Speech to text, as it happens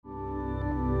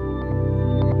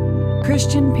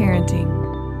Christian Parenting.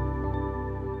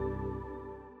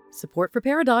 Support for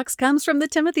Paradox comes from the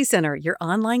Timothy Center, your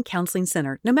online counseling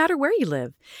center, no matter where you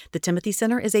live. The Timothy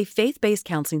Center is a faith-based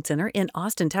counseling center in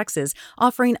Austin, Texas,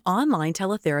 offering online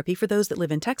teletherapy for those that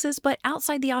live in Texas but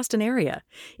outside the Austin area.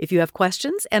 If you have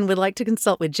questions and would like to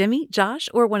consult with Jimmy, Josh,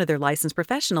 or one of their licensed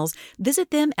professionals, visit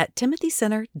them at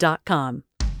timothycenter.com.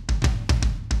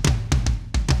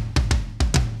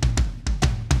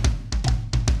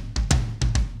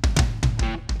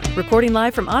 Recording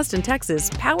live from Austin, Texas,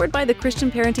 powered by the Christian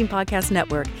Parenting Podcast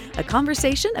Network, a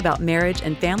conversation about marriage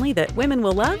and family that women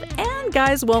will love and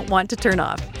guys won't want to turn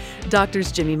off.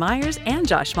 Doctors Jimmy Myers and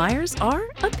Josh Myers are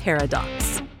a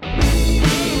paradox.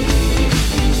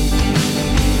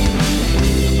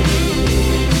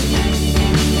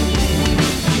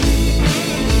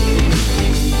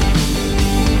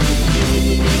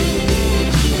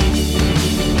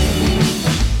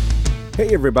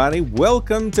 Hey everybody,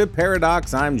 welcome to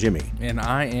Paradox. I'm Jimmy. And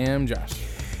I am Josh.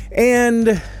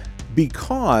 And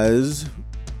because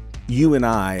you and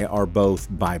I are both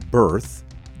by birth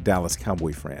Dallas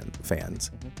Cowboy fans.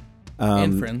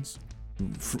 And friends.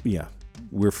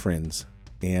 We're friends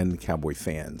and Cowboy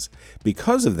fans.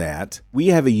 Because of that, we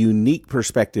have a unique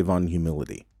perspective on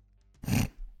humility.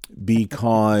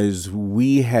 Because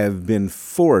we have been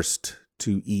forced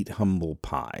to eat humble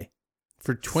pie.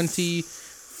 For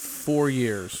 24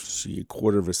 years. See, a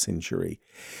quarter of a century.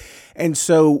 And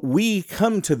so we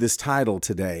come to this title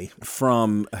today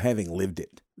from having lived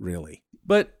it, really.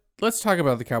 But let's talk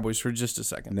about the Cowboys for just a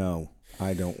second. No,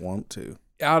 I don't want to.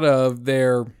 Out of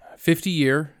their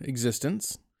 50-year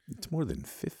existence. It's more than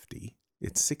 50.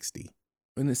 It's 60.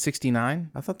 Isn't it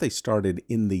 69? I thought they started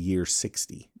in the year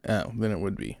 60. Oh, then it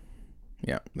would be.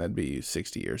 Yeah, that'd be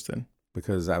 60 years then.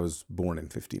 Because I was born in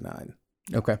 59.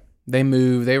 Okay. They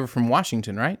were from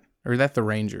Washington, right? Or is that the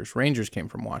Rangers? Rangers came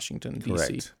from Washington, D.C.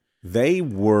 Correct. They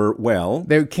were,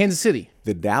 they're Kansas City.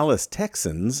 The Dallas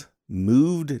Texans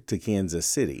moved to Kansas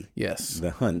City. Yes.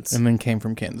 The Hunts. And then came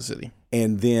from Kansas City.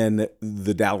 And then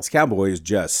the Dallas Cowboys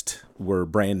just were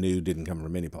brand new, didn't come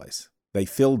from any place. They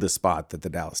filled the spot that the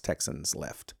Dallas Texans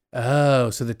left.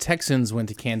 Oh, so the Texans went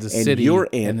to Kansas City. And your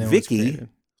Aunt Vicky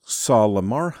saw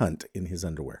Lamar Hunt in his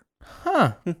underwear.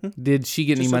 Huh. Did she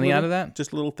get any money out of that?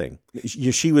 Just a little thing.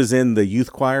 She was in the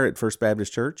youth choir at First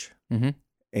Baptist Church. Mm-hmm.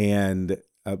 And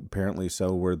apparently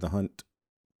so were the Hunt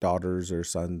daughters or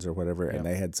sons or whatever. Yep. And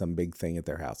they had some big thing at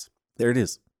their house. There it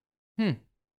is.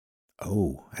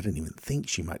 Oh, I didn't even think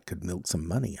she could milk some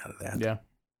money out of that. Yeah.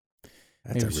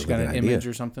 That's Maybe a she's really got good an idea. image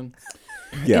or something.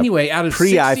 Yeah. Anyway, out of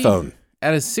pre-iPhone.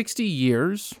 Out of 60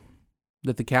 years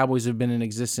that the Cowboys have been in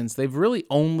existence, they've really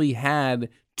only had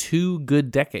 2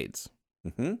 good decades.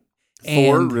 Mm-hmm.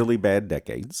 4 really bad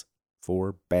decades.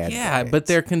 4 bad decades. But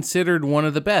they're considered one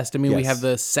of the best. I mean, we have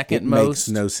the second most makes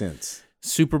no sense.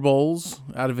 Super Bowls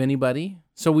out of anybody.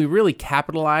 So we really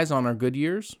capitalize on our good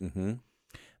years. Mm-hmm.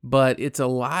 But it's a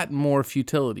lot more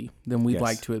futility than we'd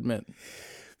like to admit.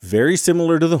 Very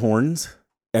similar to the Horns.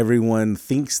 Everyone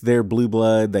thinks they're blue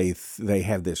blood. They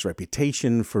have this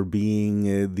reputation for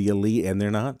being the elite, and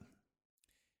they're not.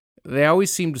 They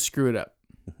always seem to screw it up.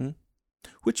 Mm-hmm.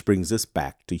 Which brings us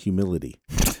back to humility.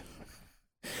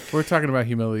 We're talking about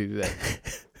humility today.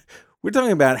 We're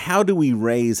talking about how do we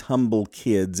raise humble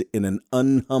kids in an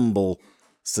unhumble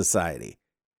society.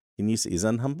 Can you see, is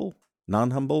unhumble?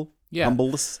 Non-humble? Yeah.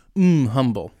 Humbleless?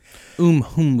 Humble.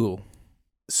 Humble.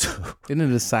 So, isn't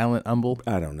it a silent humble?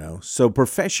 I don't know. So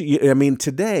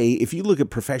today, if you look at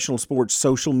professional sports,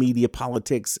 social media,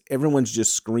 politics, everyone's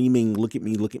just screaming, look at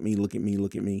me, look at me, look at me,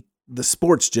 look at me. The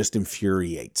sports just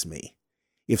infuriates me.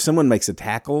 If someone makes a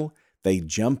tackle, they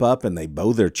jump up and they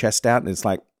bow their chest out, and it's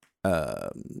like,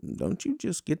 don't you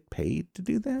just get paid to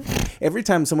do that? Every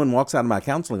time someone walks out of my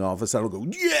counseling office, I'll go,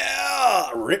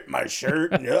 yeah, rip my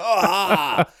shirt.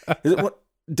 Yeah. Isn't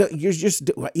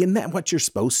that what you're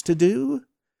supposed to do?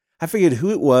 I figured who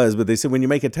it was, but they said when you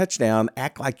make a touchdown,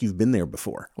 act like you've been there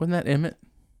before. Wasn't that Emmett?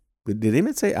 Did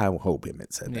Emmett say? I hope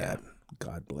Emmett said that.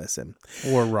 God bless him.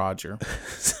 Or Roger.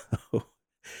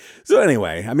 So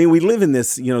anyway, I mean, we live in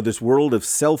this, this world of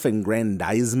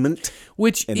self-aggrandizement,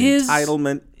 which and is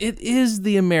entitlement. It is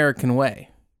the American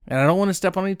way, and I don't want to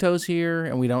step on any toes here.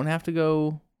 And we don't have to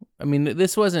go. I mean,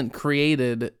 this wasn't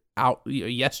created out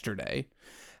yesterday.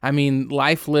 I mean,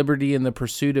 life, liberty, and the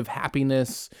pursuit of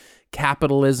happiness,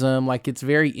 capitalism, like it's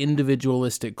very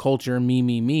individualistic culture,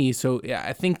 me. So yeah,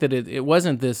 I think that it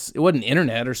wasn't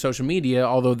internet or social media,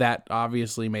 although that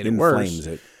obviously made it worse. Inflames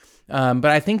it. But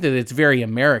I think that it's very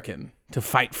American to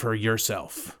fight for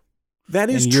yourself. That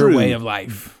is and true. Your way of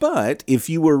life. But if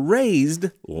you were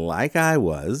raised like I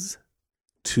was,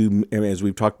 to, as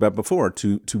we've talked about before,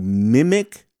 to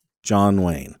mimic John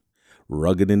Wayne.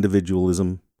 Rugged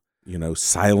individualism,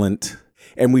 silent.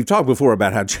 And we've talked before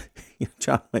about how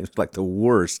John Wayne was like the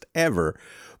worst ever.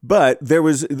 But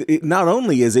not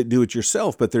only is it do it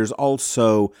yourself, but there's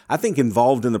also, I think,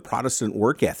 involved in the Protestant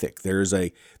work ethic. There's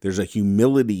a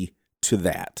humility to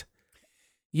that.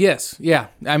 Yes, yeah.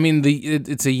 I mean,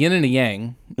 it's a yin and a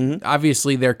yang. Mm-hmm.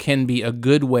 Obviously, there can be a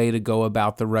good way to go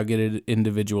about the rugged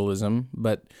individualism,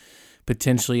 but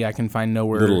potentially I can find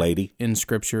nowhere Little lady. in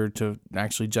Scripture to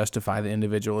actually justify the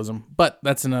individualism. But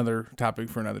that's another topic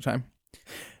for another time.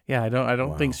 Yeah, I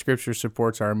don't think Scripture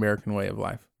supports our American way of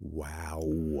life.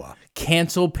 Wow.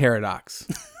 Cancel Paradox.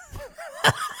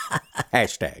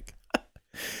 Hashtag.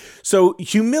 So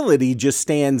humility just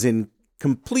stands in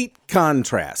complete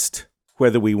contrast,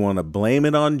 whether we want to blame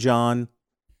it on John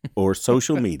or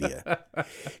social media.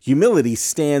 Humility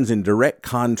stands in direct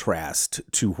contrast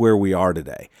to where we are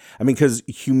today. I mean, because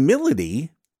humility,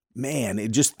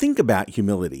 man, just think about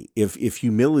humility. If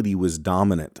humility was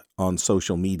dominant on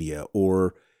social media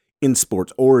or in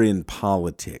sports or in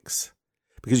politics,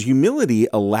 because humility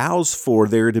allows for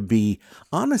there to be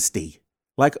honesty.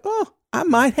 Like, oh, I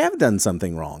might have done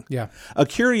something wrong. Yeah. A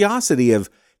curiosity of,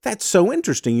 that's so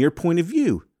interesting, your point of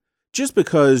view. Just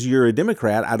because you're a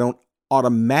Democrat, I don't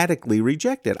automatically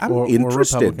reject it. I'm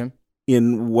interested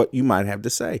in what you might have to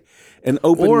say. And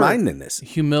open-mindedness.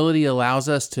 Humility allows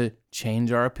us to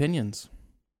change our opinions.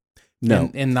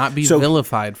 No. And not be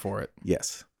vilified for it.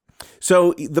 Yes.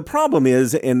 So the problem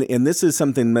is, and this is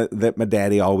something that my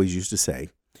daddy always used to say,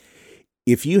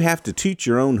 if you have to toot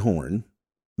your own horn,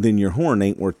 then your horn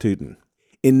ain't worth tooting.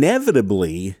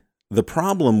 Inevitably, the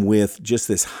problem with just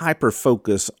this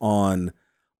hyper-focus on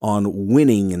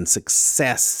winning and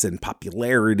success and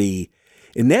popularity,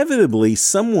 inevitably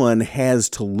someone has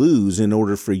to lose in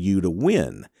order for you to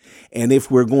win. And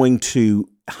if we're going to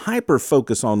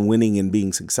hyper-focus on winning and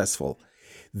being successful,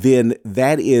 then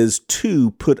that is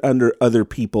to put other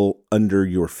people under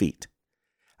your feet.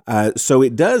 So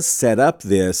it does set up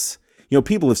this,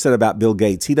 people have said about Bill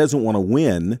Gates, he doesn't want to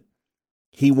win.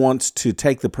 He wants to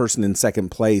take the person in second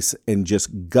place and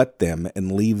just gut them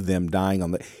and leave them dying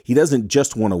on he doesn't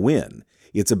just want to win.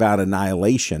 It's about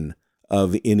annihilation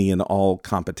of any and all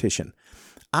competition.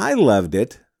 I loved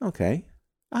it. Okay.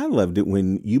 I loved it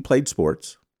when you played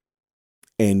sports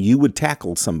and you would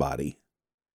tackle somebody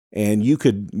and you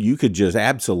could just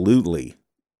absolutely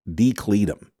decleat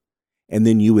them and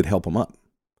then you would help them up.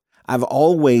 I've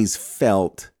always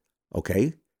felt,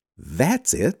 okay,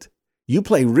 that's it. You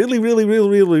play really, really, really,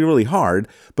 really, really hard,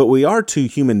 but we are two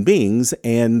human beings,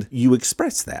 and you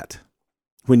express that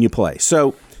when you play.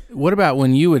 So, what about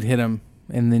when you would hit him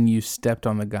and then you stepped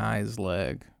on the guy's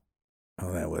leg?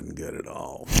 Oh, that wasn't good at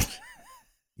all.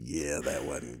 Yeah, that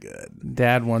wasn't good.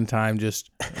 Dad one time just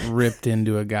ripped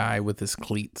into a guy with his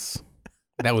cleats.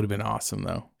 That would have been awesome,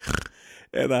 though.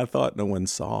 And I thought no one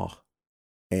saw,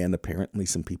 and apparently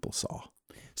some people saw.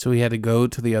 So he had to go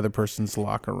to the other person's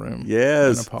locker room.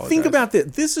 Yes. And apologize. Think about this.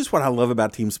 This is what I love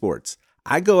about team sports.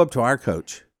 I go up to our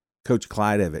coach, Coach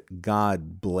Clyde Evett.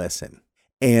 God bless him.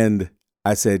 And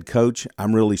I said, Coach,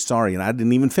 I'm really sorry. And I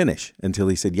didn't even finish until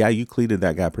he said, yeah, you cleated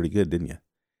that guy pretty good, didn't you?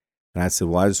 And I said,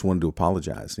 well, I just wanted to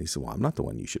apologize. And he said, well, I'm not the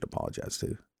one you should apologize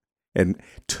to. And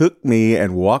took me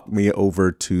and walked me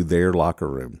over to their locker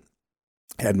room.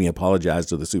 Had me apologize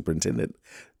to the superintendent,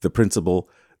 the principal,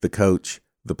 the coach,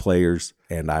 the players,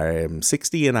 and I am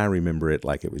 60 and I remember it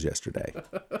like it was yesterday.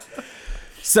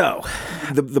 So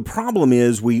the problem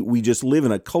is we just live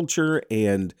in a culture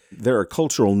and there are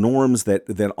cultural norms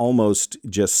that almost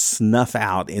just snuff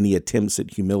out any attempts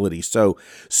at humility. So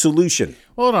solution.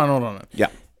 Hold on. Yeah.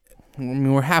 I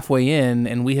mean, we're halfway in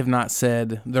and we have not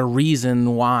said the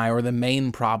reason why or the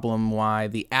main problem why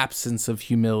the absence of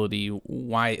humility,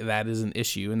 why that is an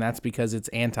issue. And that's because it's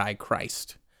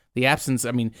anti-Christ. The absence,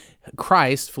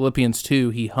 Christ, Philippians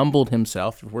 2, he humbled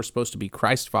himself. If we're supposed to be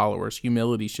Christ followers,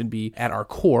 humility should be at our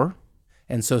core.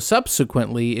 And so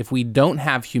subsequently, if we don't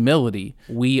have humility,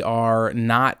 we are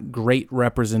not great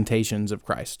representations of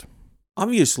Christ.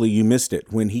 Obviously, you missed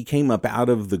it. When he came up out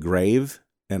of the grave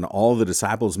and all the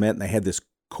disciples met and they had this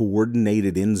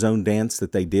coordinated end zone dance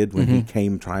that they did when he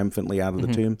came triumphantly out of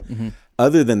the tomb. Mm-hmm.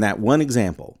 Other than that one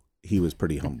example, he was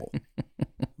pretty humble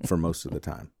for most of the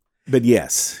time. But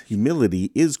yes,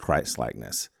 humility is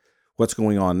Christ-likeness. What's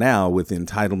going on now with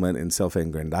entitlement and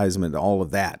self-aggrandizement, all of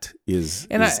that is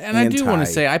I do want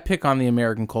to say, I pick on the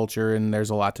American culture, and there's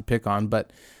a lot to pick on,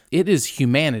 but it is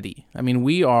humanity. I mean,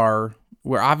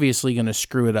 we're obviously going to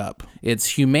screw it up.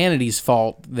 It's humanity's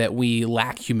fault that we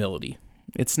lack humility.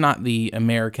 It's not the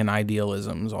American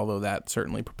idealisms, although that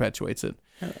certainly perpetuates it.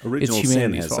 Original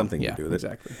sin has something to do with it.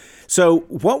 Exactly. So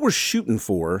what we're shooting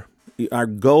for, our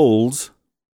goals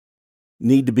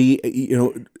need to be,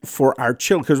 for our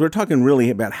children, because we're talking really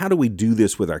about how do we do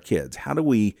this with our kids? How do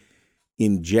we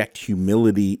inject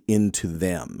humility into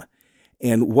them?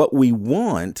 And what we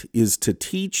want is to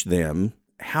teach them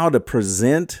how to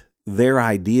present their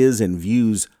ideas and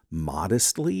views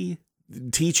modestly,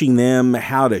 teaching them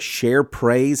how to share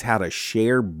praise, how to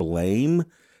share blame,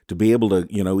 to be able to,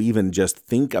 even just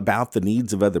think about the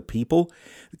needs of other people.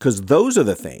 Because those are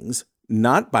the things,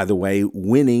 not, by the way,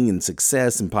 winning and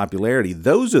success and popularity.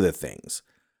 Those are the things.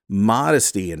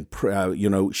 Modesty and,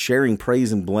 sharing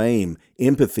praise and blame,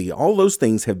 empathy, all those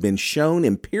things have been shown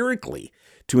empirically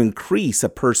to increase a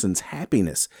person's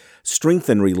happiness,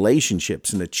 strengthen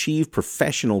relationships, and achieve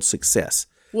professional success.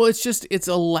 Well, it's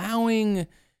allowing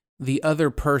the other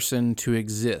person to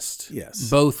exist. Yes.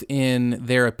 Both in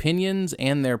their opinions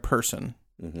and their person.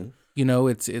 Mm-hmm.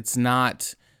 It's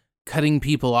not cutting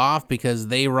people off because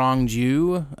they wronged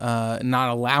you, not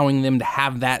allowing them to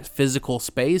have that physical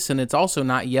space, and it's also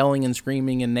not yelling and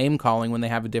screaming and name calling when they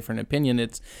have a different opinion.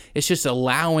 It's just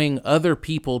allowing other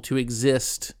people to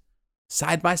exist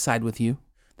side by side with you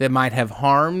that might have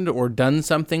harmed or done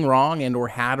something wrong and or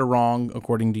had a wrong,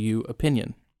 according to you,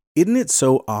 opinion. Isn't it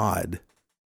so odd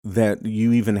that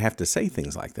you even have to say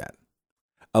things like that?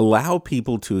 Allow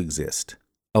people to exist.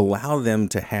 Allow them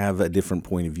to have a different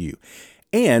point of view.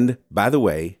 And, by the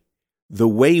way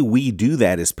we do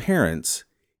that as parents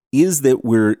is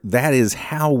that is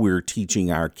how we're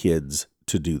teaching our kids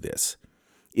to do this.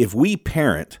 If we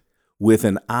parent with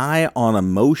an eye on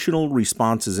emotional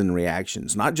responses and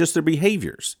reactions, not just their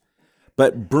behaviors,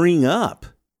 but bring up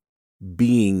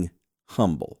being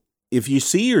humble. If you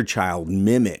see your child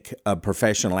mimic a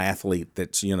professional athlete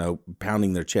that's,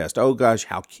 pounding their chest, oh gosh,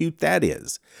 how cute that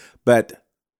is. But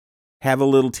have a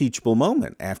little teachable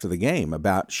moment after the game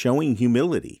about showing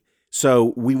humility.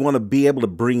 So we want to be able to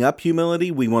bring up humility.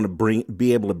 We want to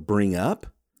be able to bring up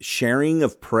sharing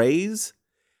of praise.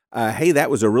 Hey,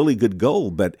 that was a really good goal,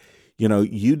 but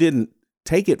you didn't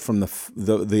take it from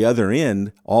the other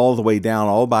end all the way down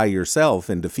all by yourself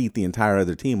and defeat the entire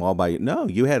other team all by you. No,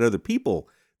 you had other people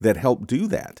that helped do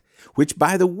that, which,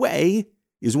 by the way,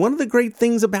 is one of the great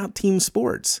things about team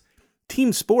sports.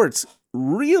 Team sports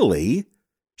really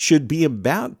should be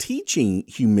about teaching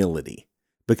humility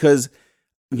because,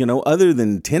 other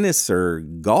than tennis or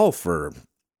golf or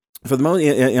for the most,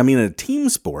 a team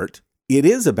sport, it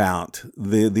is about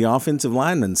the offensive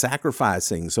lineman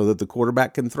sacrificing so that the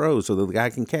quarterback can throw, so that the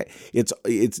guy can catch.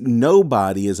 It's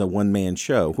nobody is a one-man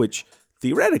show, which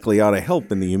theoretically ought to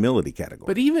help in the humility category.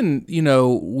 But even,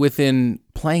 within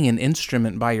playing an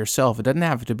instrument by yourself, it doesn't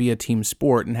have to be a team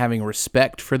sport, and having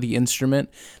respect for the instrument,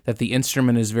 that the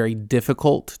instrument is very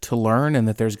difficult to learn and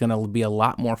that there's going to be a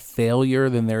lot more failure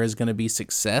than there is going to be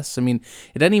success. It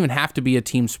doesn't even have to be a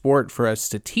team sport for us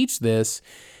to teach this.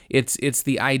 It's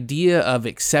the idea of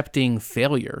accepting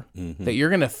failure, that you're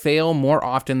going to fail more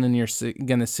often than you're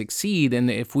going to succeed. And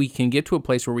if we can get to a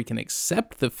place where we can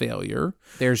accept the failure,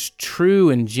 there's true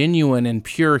and genuine and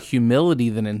pure humility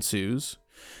that ensues.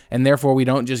 And therefore, we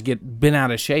don't just get bent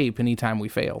out of shape anytime we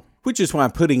fail. Which is why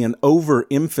putting an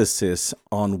overemphasis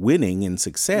on winning and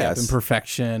success and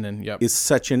perfection is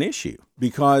such an issue.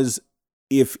 Because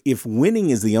if winning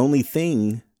is the only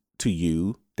thing to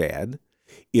you, Dad,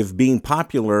 if being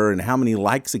popular and how many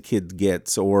likes a kid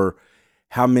gets or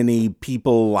how many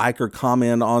people like or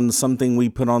comment on something we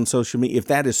put on social media, if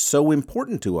that is so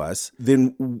important to us,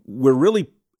 then we're really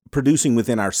producing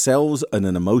within ourselves an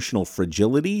emotional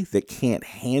fragility that can't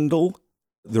handle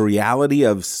the reality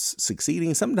of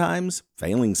succeeding sometimes,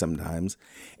 failing sometimes.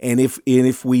 And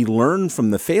if we learn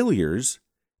from the failures,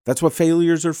 that's what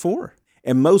failures are for.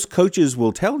 And most coaches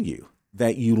will tell you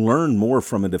that you learn more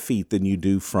from a defeat than you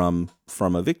do from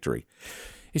a victory.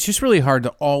 It's just really hard to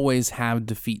always have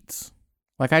defeats.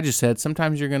 Like I just said,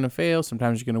 sometimes you're going to fail,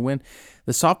 sometimes you're going to win.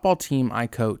 The softball team I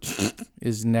coach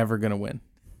is never going to win.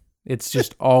 It's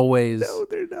just always no,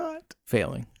 they're not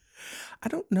failing. I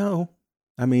don't know.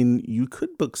 You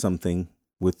could book something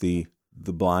with the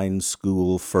blind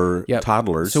school for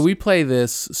toddlers. So we play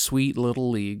this sweet little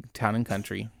league, Town and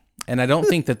Country. And I don't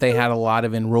think that they had a lot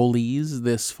of enrollees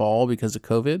this fall because of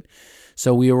COVID.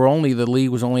 So the league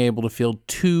was only able to field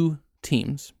 2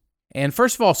 teams. And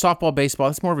first of all, softball, baseball,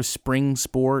 that's more of a spring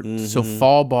sport. Mm-hmm. So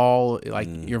fall ball,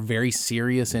 you're very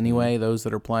serious anyway, those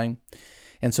that are playing.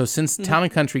 And so since Town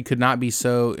and Country could not be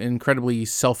so incredibly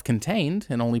self-contained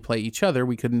and only play each other,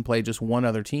 we couldn't play just one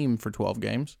other team for 12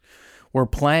 games. We're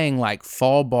playing like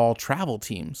fall ball travel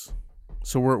teams.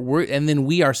 So we're and then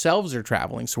we ourselves are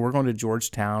traveling. So we're going to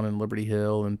Georgetown and Liberty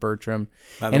Hill and Bertram.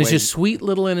 And it's just sweet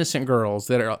little innocent girls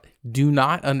that do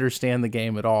not understand the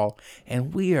game at all.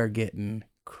 And we are getting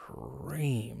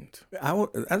creamed. I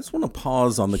just want to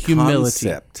pause on the Humility.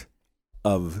 concept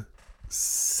of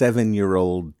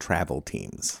 7-year-old travel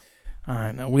teams. All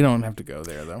right, no, we don't have to go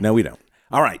there, though. No, we don't.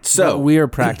 All right, so But we are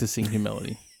practicing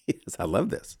humility. yes, I love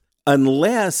this.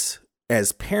 Unless,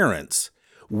 as parents,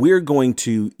 we're going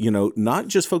to, not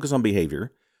just focus on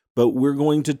behavior, but we're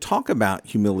going to talk about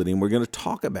humility, and we're going to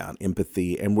talk about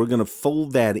empathy, and we're going to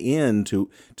fold that into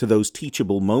those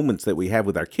teachable moments that we have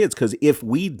with our kids. Because if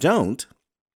we don't,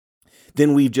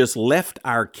 then we've just left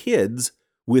our kids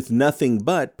with nothing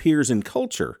but peers and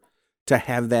culture to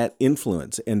have that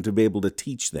influence and to be able to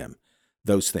teach them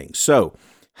those things. So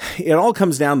it all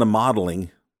comes down to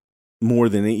modeling more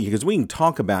than anything, because we can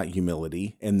talk about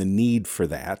humility and the need for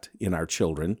that in our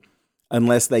children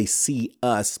unless they see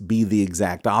us be the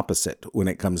exact opposite when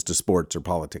it comes to sports or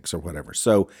politics or whatever.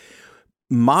 So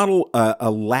model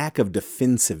a lack of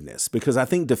defensiveness, because I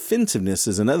think defensiveness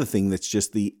is another thing that's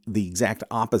just the exact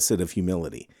opposite of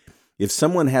humility. If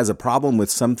someone has a problem with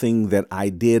something that I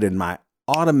did, and my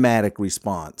automatic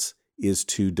response is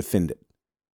to defend it,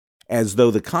 as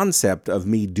though the concept of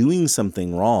me doing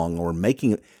something wrong or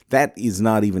making it, that is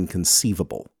not even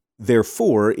conceivable.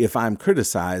 Therefore, if I'm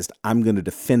criticized, I'm going to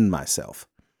defend myself.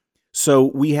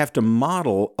 So we have to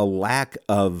model a lack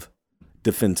of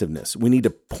defensiveness. We need to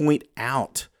point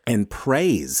out and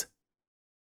praise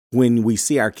when we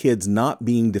see our kids not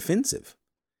being defensive.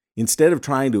 Instead of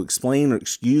trying to explain or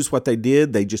excuse what they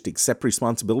did, they just accept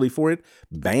responsibility for it.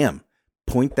 Bam,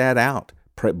 point that out.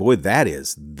 Boy,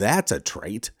 that's a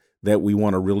trait that we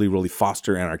want to really, really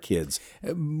foster in our kids.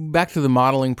 Back to the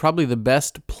modeling, probably the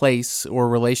best place or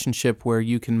relationship where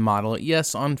you can model it,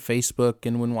 yes, on Facebook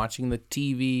and when watching the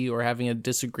TV or having a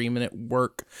disagreement at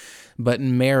work, but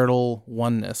marital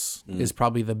oneness is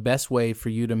probably the best way for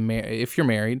you to, if you're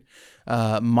married,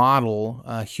 model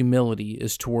humility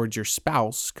is towards your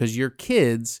spouse, because your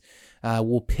kids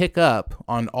will pick up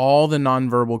on all the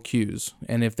nonverbal cues.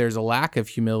 And if there's a lack of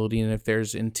humility, and if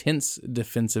there's intense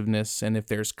defensiveness, and if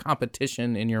there's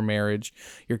competition in your marriage,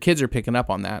 your kids are picking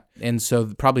up on that. And so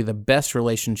probably the best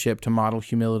relationship to model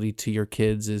humility to your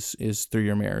kids is through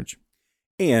your marriage.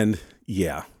 And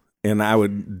I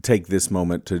would take this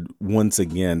moment to once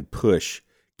again push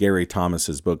Gary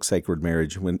Thomas's book, Sacred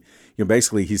Marriage, when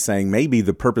basically he's saying maybe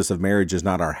the purpose of marriage is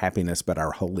not our happiness, but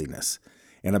our holiness.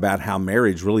 And about how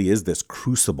marriage really is this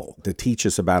crucible to teach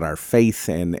us about our faith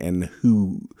and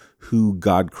who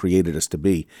God created us to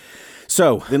be.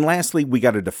 So then lastly, we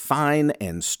got to define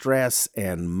and stress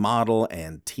and model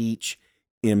and teach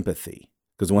empathy.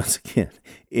 Because once again,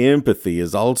 empathy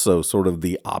is also sort of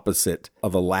the opposite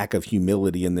of a lack of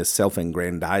humility in this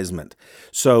self-aggrandizement.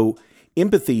 So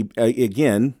empathy,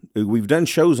 again, we've done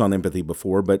shows on empathy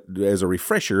before, but as a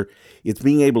refresher, it's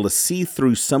being able to see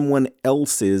through someone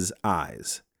else's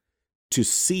eyes, to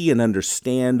see and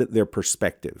understand their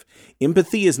perspective.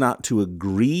 Empathy is not to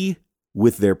agree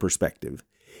with their perspective.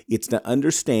 It's to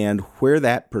understand where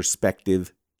that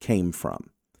perspective came from.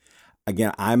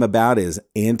 Again, I'm about as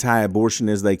anti-abortion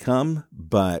as they come,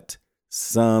 but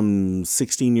some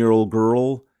 16-year-old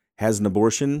girl has an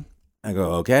abortion. I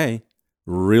go, okay.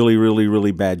 Really, really,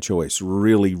 really bad choice.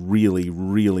 Really, really,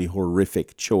 really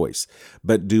horrific choice.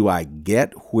 But do I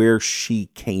get where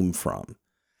she came from?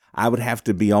 I would have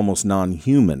to be almost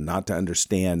non-human not to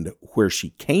understand where she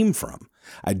came from.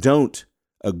 I don't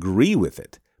agree with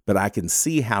it, but I can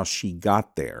see how she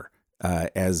got there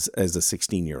as a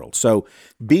 16-year-old. So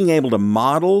being able to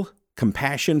model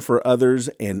compassion for others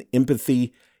and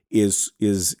empathy is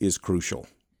crucial.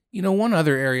 One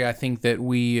other area I think that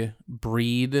we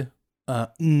breed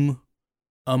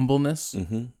humbleness,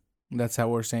 that's how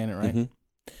we're saying it, right?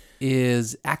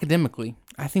 Is academically.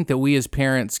 I think that we as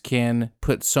parents can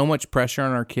put so much pressure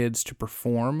on our kids to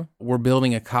perform. We're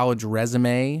building a college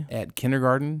resume at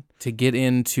kindergarten to get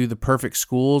into the perfect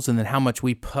schools, and then how much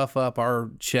we puff up our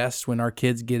chest when our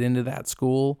kids get into that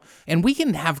school. And we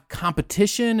can have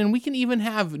competition, and we can even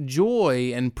have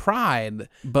joy and pride,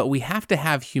 but we have to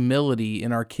have humility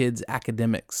in our kids'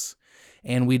 academics.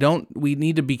 And we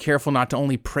need to be careful not to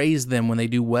only praise them when they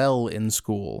do well in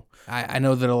school. I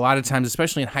know that a lot of times,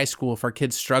 especially in high school, if our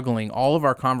kid's struggling, all of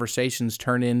our conversations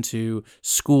turn into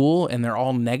school, and they're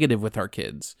all negative with our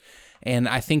kids. And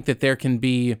I think that there can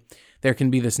be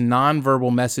this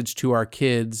nonverbal message to our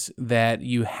kids that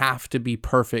you have to be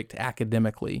perfect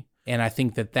academically. And I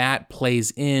think that plays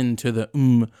into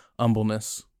the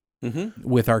humbleness.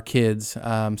 with our kids.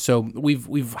 So we've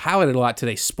highlighted a lot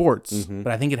today sports,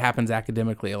 but I think it happens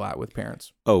academically a lot with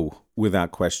parents. Oh,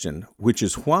 without question, which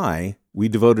is why we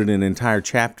devoted an entire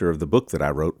chapter of the book that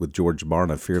I wrote with George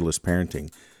Barna, Fearless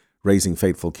Parenting, Raising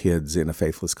Faithful Kids in a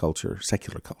Faithless Culture,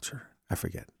 Secular Culture. I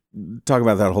forget. Talk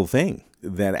about that whole thing,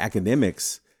 that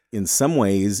academics in some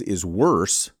ways is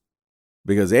worse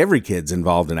because every kid's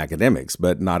involved in academics,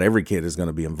 but not every kid is going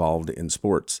to be involved in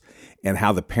sports, and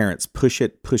how the parents push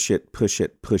it.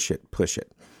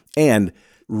 And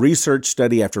research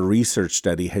study after research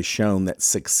study has shown that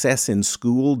success in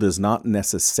school does not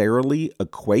necessarily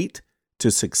equate to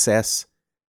success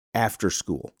after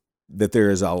school, that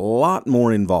there is a lot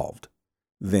more involved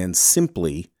than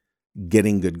simply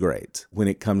getting good grades when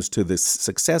it comes to the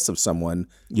success of someone,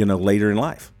 later in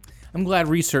life. I'm glad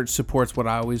research supports what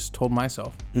I always told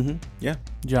myself. Yeah.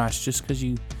 Josh, just because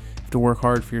you have to work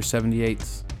hard for your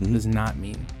 78s does not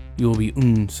mean you will be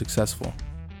successful.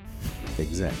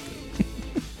 Exactly.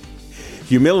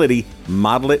 Humility,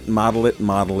 model it.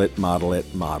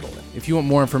 If you want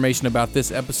more information about this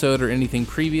episode or anything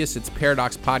previous, it's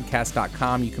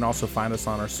paradoxpodcast.com. You can also find us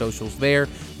on our socials there.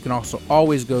 You can also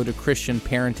always go to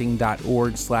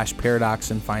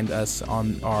christianparenting.org/paradox and find us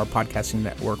on our podcasting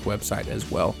network website as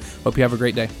well. Hope you have a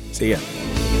great day. See ya.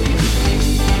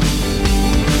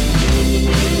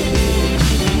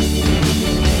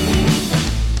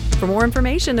 For more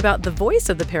information about the voice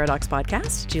of the Paradox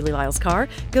Podcast, Julie Lyles Carr,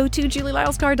 go to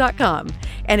julielylescarr.com.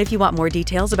 And if you want more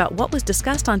details about what was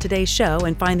discussed on today's show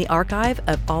and find the archive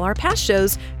of all our past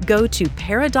shows, go to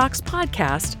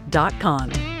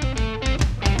paradoxpodcast.com.